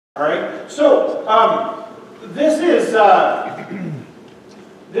All right. So this is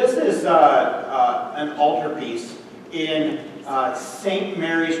an altarpiece in St.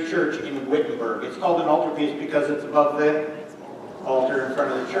 Mary's Church in Wittenberg. It's called an altarpiece because it's above the altar in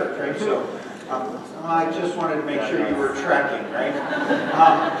front of the church, right? So I just wanted to make sure you were tracking, right?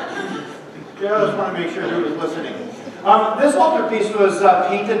 Just want to make sure who was listening. This altarpiece was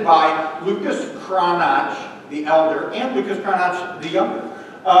painted by Lucas Cranach, the elder, and Lucas Cranach, the younger,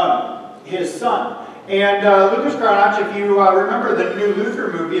 his son. And Lucas Cranach, if you remember the new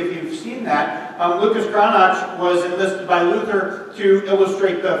Luther movie, if you've seen that, Lucas Cranach was enlisted by Luther to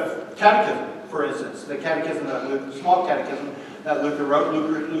illustrate the catechism, for instance, the catechism, the small catechism that Luther wrote.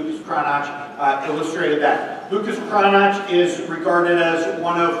 Lucas Cranach illustrated that. Lucas Cranach is regarded as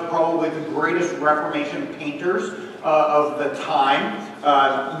one of probably the greatest Reformation painters of the time.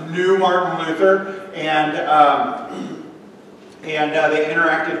 Knew Martin Luther, and they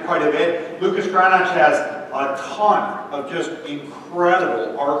interacted quite a bit. Lucas Cranach has a ton of just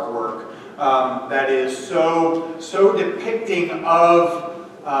incredible artwork that is so depicting of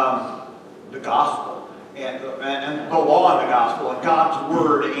the gospel and the law and the gospel and God's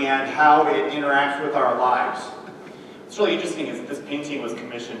word and how it interacts with our lives. What's really interesting is that this painting was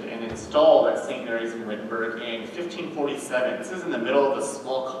commissioned and installed at St. Mary's in Wittenberg in 1547. This is in the middle of the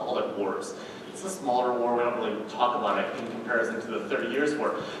small Colic Wars. It's a smaller war, we don't really talk about it in comparison to the 30 Years'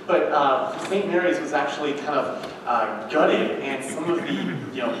 War. But St. Mary's was actually kind of gutted, and some of the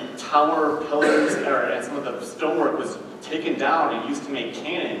tower pillars and some of the stonework was taken down and used to make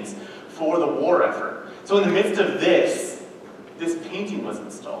cannons for the war effort. So in the midst of this painting was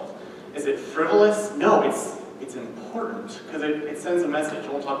installed. Is it frivolous? No, it's important because it sends a message.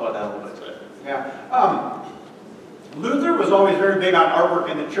 We'll talk about that a little bit today. Yeah. Luther was always very big on artwork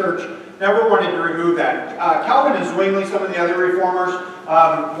in the church. Never wanted to remove that. Calvin and Zwingli, some of the other reformers,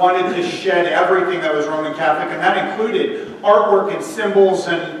 wanted to shed everything that was Roman Catholic, and that included artwork and symbols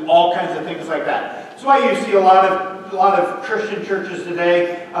and all kinds of things like that. That's why you see a lot of Christian churches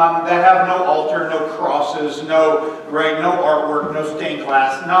today that have no altar, no crosses, no artwork, no stained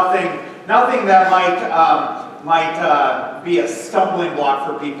glass, nothing that might be a stumbling block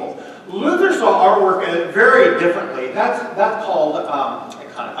for people. Luther saw artwork very differently. That's called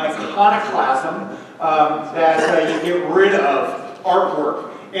iconoclasm, that you get rid of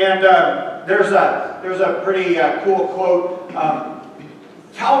artwork. And there's a pretty cool quote.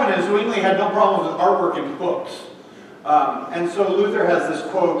 Calvin and Zwingli had no problem with artwork in books. And so Luther has this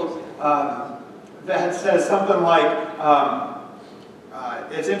quote that says something like,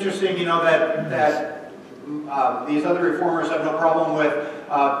 it's interesting, that these other reformers have no problem with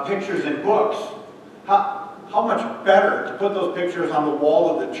pictures in books. How much better to put those pictures on the wall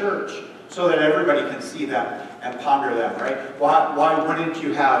of the church so that everybody can see them and ponder them, right? Why wouldn't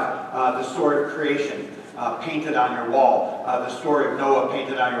you have the story of creation painted on your wall, the story of Noah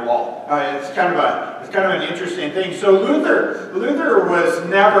painted on your wall? It's kind of an interesting thing. So Luther was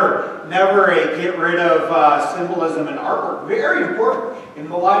never a get rid of symbolism and artwork. Very important in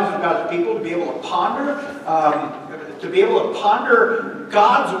the lives of God's people to be able to ponder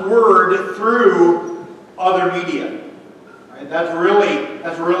God's word through other media. Right? That's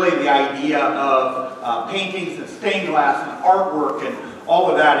really the idea of paintings and stained glass and artwork and all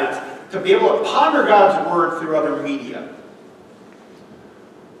of that. It's to be able to ponder God's word through other media.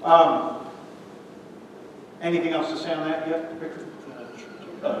 Anything else to say on that yet, Victor?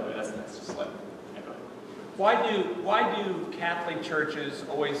 That's just like. Why do Catholic churches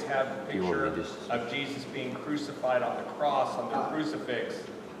always have the picture of Jesus being crucified on the cross, on the crucifix,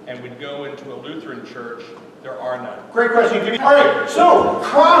 and would go into a Lutheran church, there are none? Great question. All right, so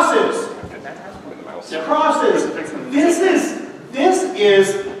crosses. Crosses. This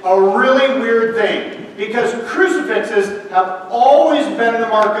is a really weird thing because crucifixes have always been the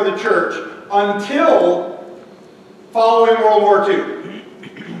mark of the church until following World War II.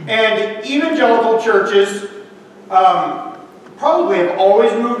 And evangelical churches probably have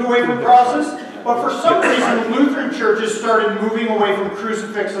always moved away from crosses, but for some reason Lutheran churches started moving away from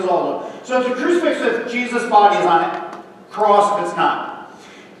crucifixes also. So it's a crucifix with Jesus' body is on it, cross if it's not.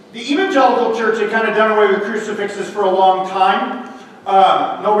 The evangelical church had kind of done away with crucifixes for a long time.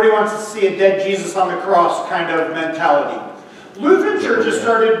 Nobody wants to see a dead Jesus on the cross kind of mentality. Lutheran churches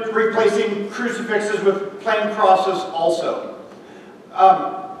started replacing crucifixes with plain crosses also.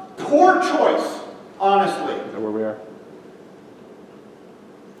 Poor choice, honestly. Is that where we are?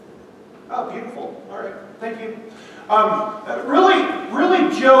 Oh, beautiful. All right, thank you.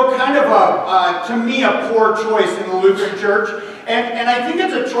 Really, Joe, kind of to me, a poor choice in the Lutheran Church. And I think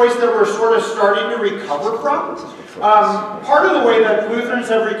it's a choice that we're sort of starting to recover from. Part of the way that Lutherans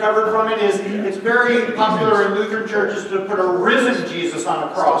have recovered from it is it's very popular in Lutheran churches to put a risen Jesus on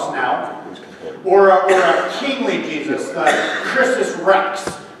a cross now, or a kingly Jesus, Christus Rex,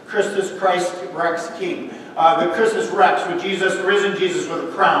 Christus Christ Rex King. The Christus Rex with Jesus, risen Jesus with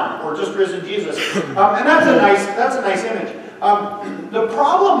a crown, or just risen Jesus, and that's a nice image. The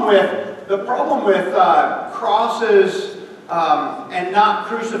problem with crosses and not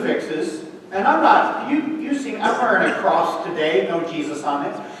crucifixes, and I'm not. I'm wearing a cross today, no Jesus on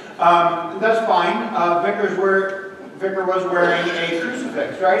it. That's fine. Vicar was wearing a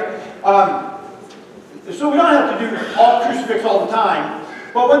crucifix, right? So we don't have to do all crucifix all the time.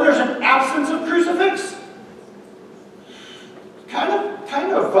 But when there's an absence of crucifix, kind of.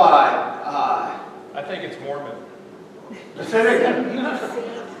 I think it's Mormon. Say that again.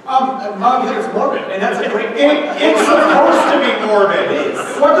 I think it's morbid, and that's a great point. It's supposed to be morbid.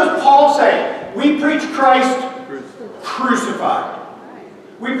 What does Paul say? We preach Christ crucified.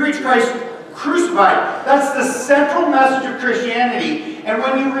 We preach Christ crucified. That's the central message of Christianity. And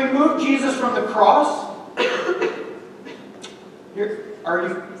when you remove Jesus from the cross,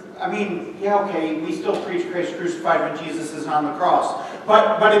 we still preach Christ crucified when Jesus is on the cross.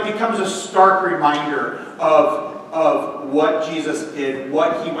 But it becomes a stark reminder of what Jesus did,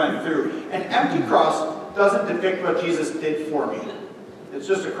 what he went through. An empty cross doesn't depict what Jesus did for me. It's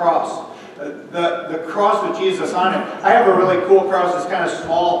just a cross. The cross with Jesus on it. I have a really cool cross. It's kind of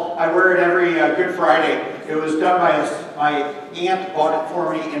small. I wear it every Good Friday. It was done by my aunt, bought it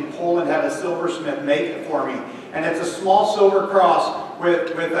for me in Poland, had a silversmith make it for me. And it's a small silver cross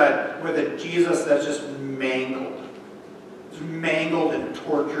with a Jesus that's just mangled. It's mangled and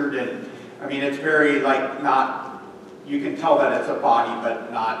tortured, and I mean it's very not. You can tell that it's a body,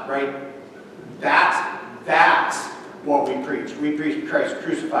 but not right. That's what we preach. We preach Christ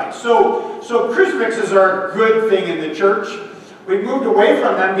crucified. So crucifixes are a good thing in the church. We've moved away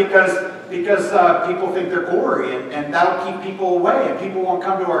from them because people think they're gory, and that'll keep people away, and people won't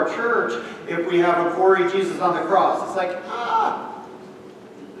come to our church if we have a gory Jesus on the cross. It's like,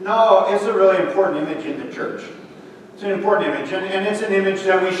 no, it's a really important image in the church. It's an important image, and it's an image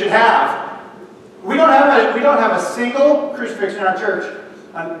that we should have. We don't have a single crucifix in our church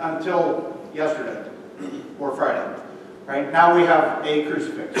until yesterday or Friday. Right now we have a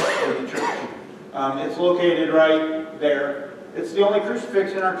crucifix in the church. It's located right there. It's the only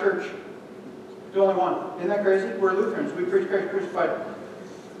crucifix in our church. The only one. Isn't that crazy? We're Lutherans. We preach Christ crucified.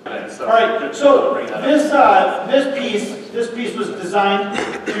 All right. So this piece was designed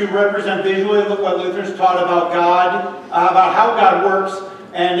to represent visually what Lutherans taught about God, about how God works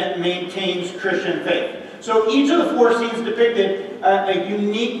and maintains Christian faith. So each of the four scenes depicted a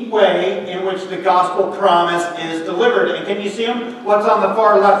unique way in which the gospel promise is delivered. And can you see them? What's on the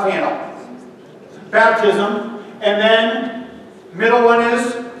far left panel? Baptism. And then middle one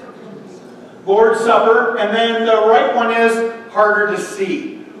is Lord's Supper. And then the right one is harder to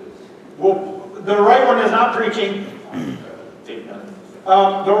see. Well, the right one is not preaching.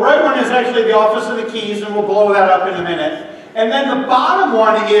 The right one is actually the office of the keys, and we'll blow that up in a minute. And then the bottom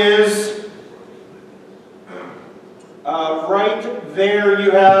one is right there.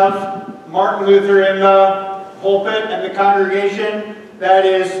 You have Martin Luther in the pulpit and the congregation. That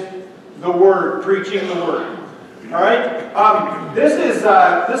is the Word, preaching the Word. All right. This is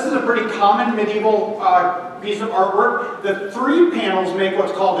a pretty common medieval piece of artwork. The three panels make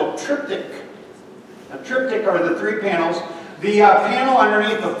what's called a triptych. A triptych are the three panels. The panel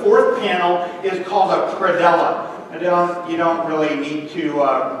underneath the fourth panel is called a predella. You don't really need to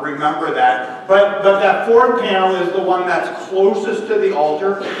remember that. But that fourth panel is the one that's closest to the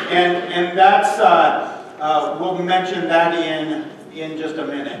altar, and that's we'll mention that in just a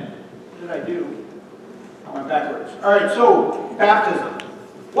minute. What did I do? I went backwards. All right. So baptism.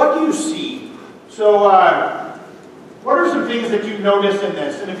 What do you see? So what are some things that you've noticed in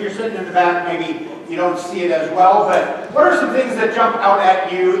this? And if you're sitting in the back, maybe you don't see it as well. But what are some things that jump out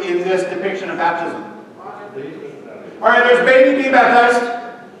at you in this depiction of baptism? All right, there's baby being baptized.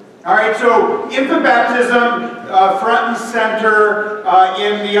 All right, so infant baptism, front and center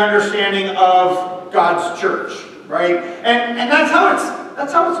in the understanding of God's church, right? And that's how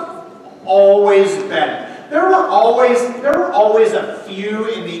it's always been. There were always a few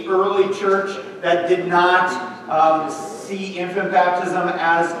in the early church that did not see infant baptism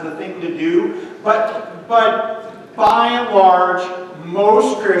as the thing to do, but by and large,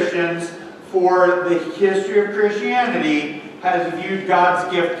 most Christians, for the history of Christianity, has viewed God's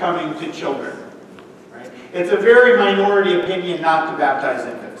gift coming to children. Right? It's a very minority opinion not to baptize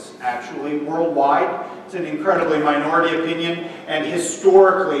infants, actually, worldwide. It's an incredibly minority opinion, and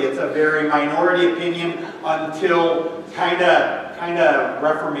historically it's a very minority opinion until kind of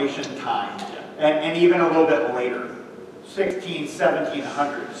Reformation time, and even a little bit later,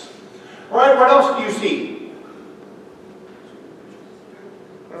 1700s. All right, what else do you see?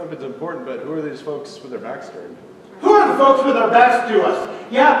 I don't know if it's important, but who are these folks with their backs turned? Who are the folks with their backs to us?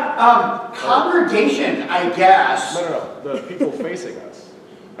 Yeah, congregation, I guess. No, the people facing us.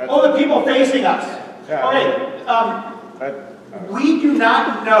 Oh, the people facing us. Yeah, Okay, we do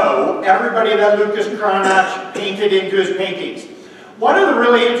not know everybody that Lucas Cranach painted into his paintings. One of the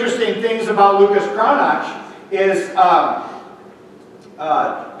really interesting things about Lucas Cranach is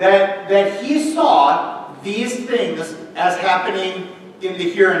that he saw these things as happening in the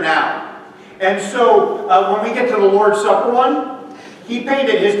here and now. And so when we get to the Lord's Supper one, he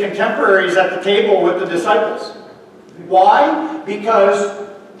painted his contemporaries at the table with the disciples. Why? Because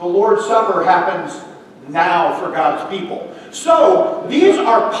the Lord's Supper happens now for God's people. So these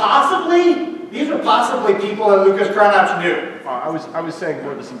are possibly people that Lucas Cranach knew. I was saying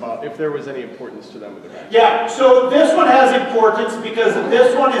more this about if there was any importance to them with their backs. Yeah, so this one has importance because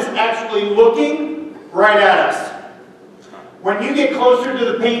this one is actually looking right at us. When you get closer to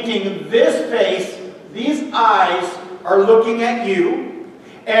the painting, this face, these eyes are looking at you.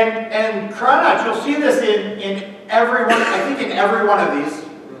 And Cranach, you'll see this in every one, I think in every one of these.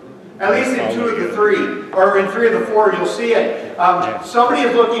 At least in 2 of the 3, or in 3 of the 4, you'll see it. Somebody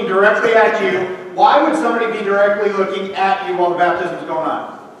is looking directly at you. Why would somebody be directly looking at you while the baptism is going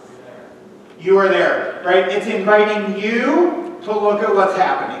on? You are there, right? It's inviting you to look at what's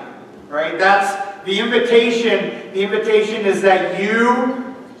happening, right? That's the invitation. The invitation is that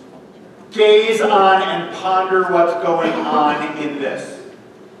you gaze on and ponder what's going on in this.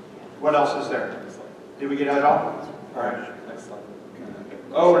 What else is there? Did we get it all? All right.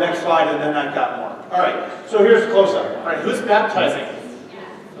 Oh, next slide, and then I've got more. All right, so here's a close-up. All right, who's baptizing?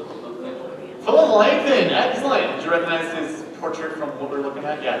 Philip Melanchthon, excellent. Did you recognize his portrait from what we're looking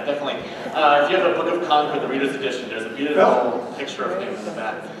at? Yeah, definitely. If you have a Book of Concord, the Reader's Edition, there's a beautiful picture of him in the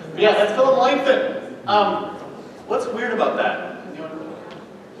back. But yeah, that's Philip Melanchthon. What's weird about that?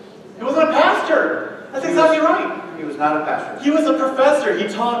 He wasn't a pastor. That's exactly right. He was not a pastor. He was a professor. He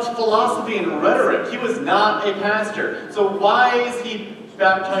taught philosophy and rhetoric. He was not a pastor. So why is he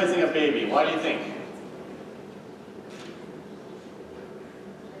baptizing a baby? Why do you think?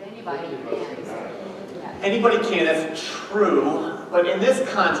 Anybody can. Anybody can, that's true. But in this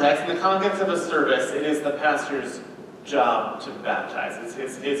context, in the context of a service, it is the pastor's job to baptize.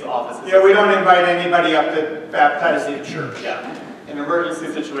 It's his office. Yeah, we don't invite anybody up to baptize in church. Yeah. In an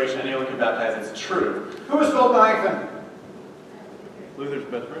emergency situation, anyone can baptize. It's true. Who was Philip Melanchthon? Luther's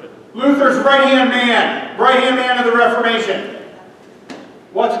best friend. Luther's right-hand man of the Reformation.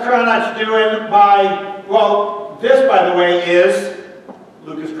 What's Cranach doing by, well, this, by the way, is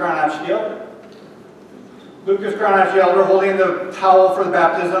Lucas Cranach the Elder. Lucas Cranach the Elder holding the towel for the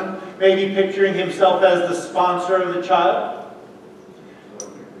baptism, maybe picturing himself as the sponsor of the child.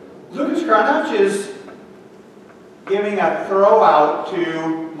 Lucas Cranach is giving a throw out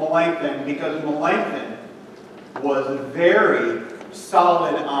to Melanchthon because Melanchthon was very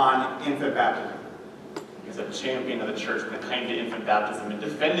solid on infant baptism. He's a champion of the church when it came to infant baptism and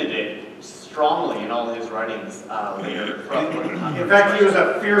defended it strongly in all his writings later. In fact, he was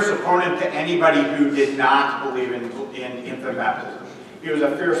a fierce opponent to anybody who did not believe in infant baptism. He was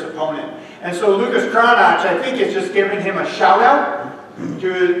a fierce opponent. And so Lucas Cranach, I think, is just giving him a shout out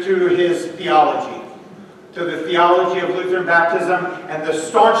to his theology, to the theology of Lutheran baptism and the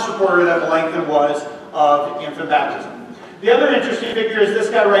staunch supporter that Melanchthon was of infant baptism. The other interesting figure is this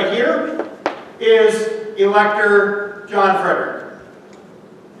guy right here, is Elector John Frederick.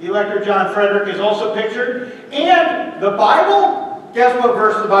 The Elector John Frederick is also pictured. And the Bible, guess what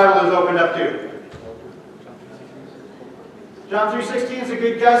verse the Bible is opened up to? John 3:16 is a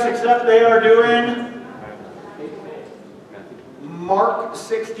good guess, except they are doing Mark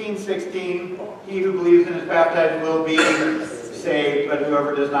 16:16. He who believes and is baptized will be saved, but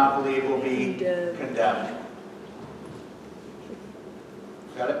whoever does not believe will be condemned.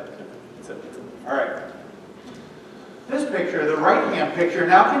 Got it? All right. This picture, the right-hand picture,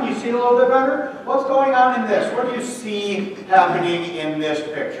 now can you see a little bit better? What's going on in this? What do you see happening in this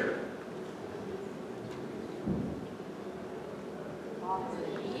picture?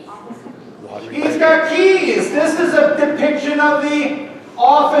 He's got keys. This is a depiction of the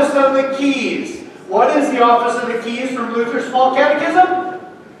office of the keys. What is the office of the keys from Luther's Small Catechism?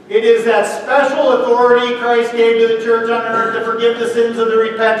 It is that special authority Christ gave to the church on earth to forgive the sins of the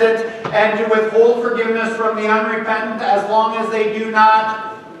repentant and to withhold forgiveness from the unrepentant as long as they do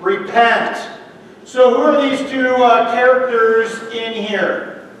not repent. So who are these two characters in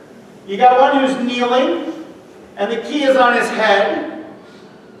here? You got one who's kneeling, and the key is on his head.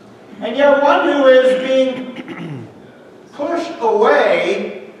 And you have one who is being pushed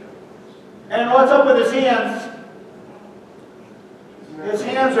away. And what's up with his hands? His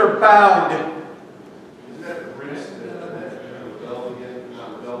hands are bound. Isn't that the prince that rebelled against,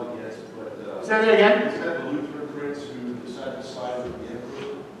 not rebelled against, but... Say that again? Is that the Lutheran prince who decided to side with the emperor?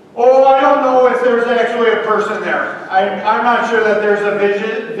 Oh, I don't know if there's actually a person there. I'm not sure that there's a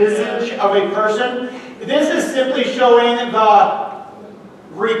visage of a person. This is simply showing the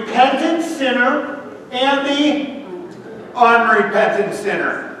repentant sinner and the unrepentant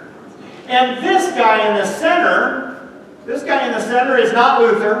sinner. And this guy in the center is not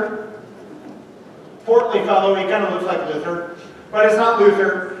Luther. Portly fellow, he kind of looks like Luther. But it's not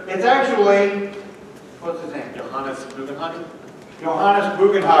Luther. It's actually, what's his name? Johannes Bugenhagen? Johannes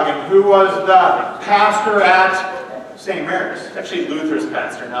Bugenhagen, who was the pastor at St. Mary's. It's actually Luther's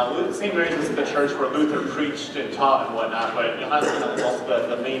pastor. Now, St. Mary's was the church where Luther preached and taught and whatnot, but Johannes was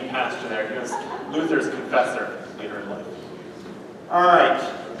also the main pastor there. He was Luther's confessor later in life. All right.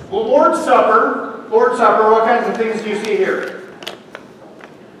 Well, Lord's Supper, what kinds of things do you see here?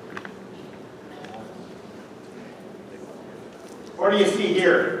 What do you see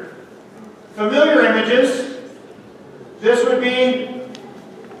here? Familiar images. This would be,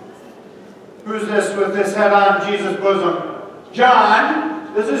 who's this with this head on Jesus' bosom?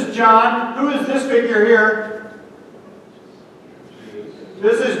 John. This is John. Who is this figure here?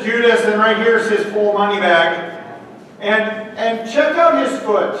 This is Judas, and right here is his full money bag. And check out his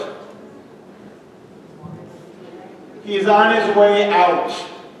foot. He's on his way out.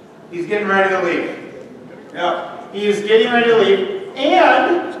 He's getting ready to leave. Yep. He is getting ready to leave.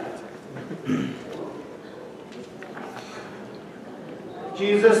 And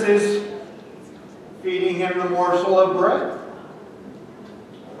Jesus is feeding him the morsel of bread.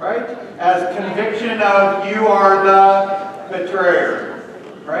 Right? As conviction of you are the betrayer.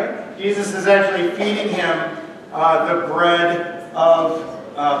 Right? Jesus is actually feeding him the bread of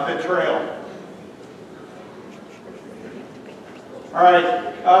betrayal. All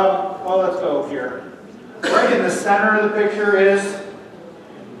right. Well, let's go here. Right in the center of the picture is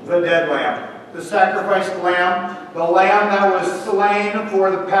the dead lamb. The sacrificed lamb. The lamb that was slain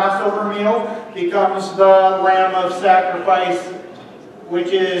for the Passover meal becomes the lamb of sacrifice, which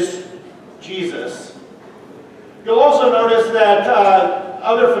is Jesus. You'll also notice that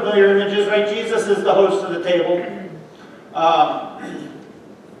other familiar images, right? Jesus is the host of the table.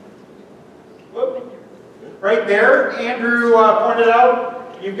 Right there, Andrew pointed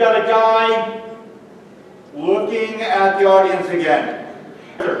out, you've got a guy looking at the audience again.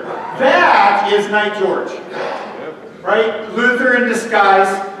 That is Knight George. Right? Luther in disguise.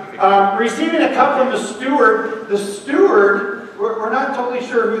 Receiving a cup from the steward. The steward, we're not totally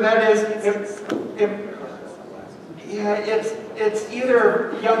sure who that is. It's either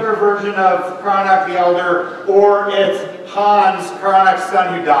a younger version of Cranach the Elder, or it's Hans, Cranach's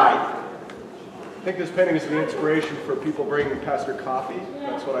son, who died. I think this painting is the inspiration for people bringing Pastor coffee.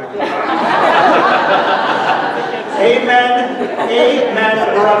 That's what I Amen.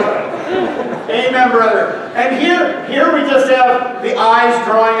 Amen, brother. Amen, brother. And here we just have the eyes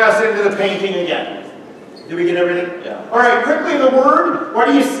drawing us into the painting again. Did we get everything? Yeah. All right, quickly the word. What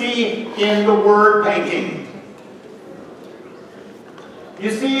do you see in the word painting? You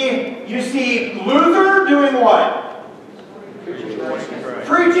see Luther doing what?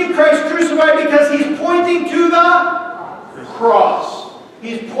 Preaching Christ crucified, because he's pointing to the cross.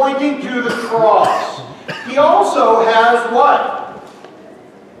 He's pointing to the cross. He also has what?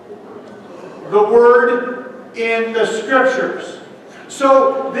 The word in the scriptures.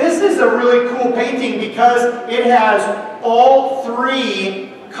 So this is a really cool painting because it has all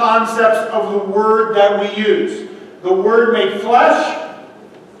three concepts of the word that we use. The word made flesh,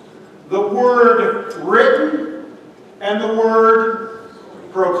 the word written, and the word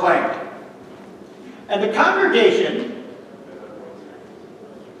proclaimed. And the congregation,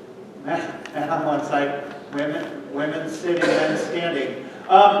 and on one side, women sitting and standing.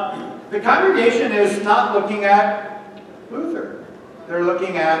 The congregation is not looking at Luther. They're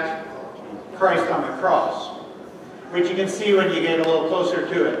looking at Christ on the cross, which you can see when you get a little closer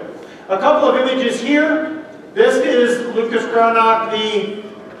to it. A couple of images here. This is Lucas Cranach the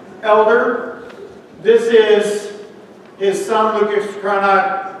Elder. This is his son, Lucas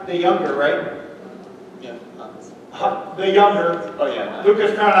Cranach the Younger, right? Yeah. The Younger. Oh, yeah.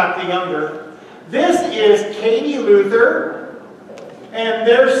 Lucas Cranach the Younger. This is Katie Luther and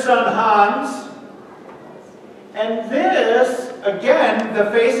their son Hans. And this again,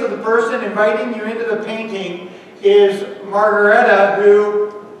 the face of the person inviting you into the painting is Margareta,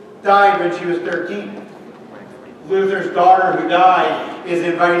 who died when she was 13. Luther's daughter, who died, is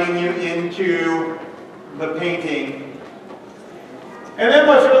inviting you into the painting. And then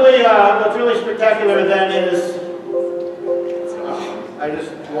what's really spectacular then is, I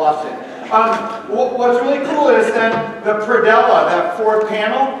just lost it. What's really cool is then the predella, that fourth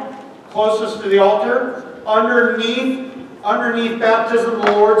panel, closest to the altar, underneath baptism,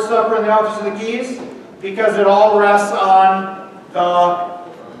 the Lord's Supper, and the office of the keys, because it all rests on the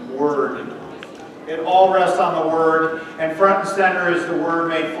Word. It all rests on the Word, and front and center is the Word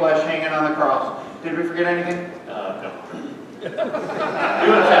made flesh hanging on the cross. Did we forget anything? No. We went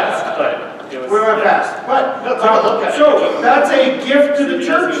fast, but it was... We went fast. But, No, take a look at it. so, that's a gift to the If you guys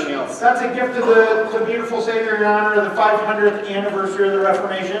church. anything else. That's a gift to the beautiful Savior in honor of the 500th anniversary of the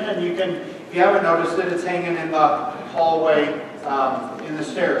Reformation, and you can, if you haven't noticed it, it's hanging in the hallway in the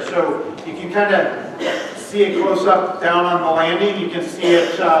stairs. So you can kind of see it close up down on the landing. You can see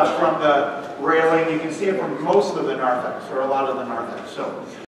it from the railing. You can see it from most of the narthex, or a lot of the narthex. So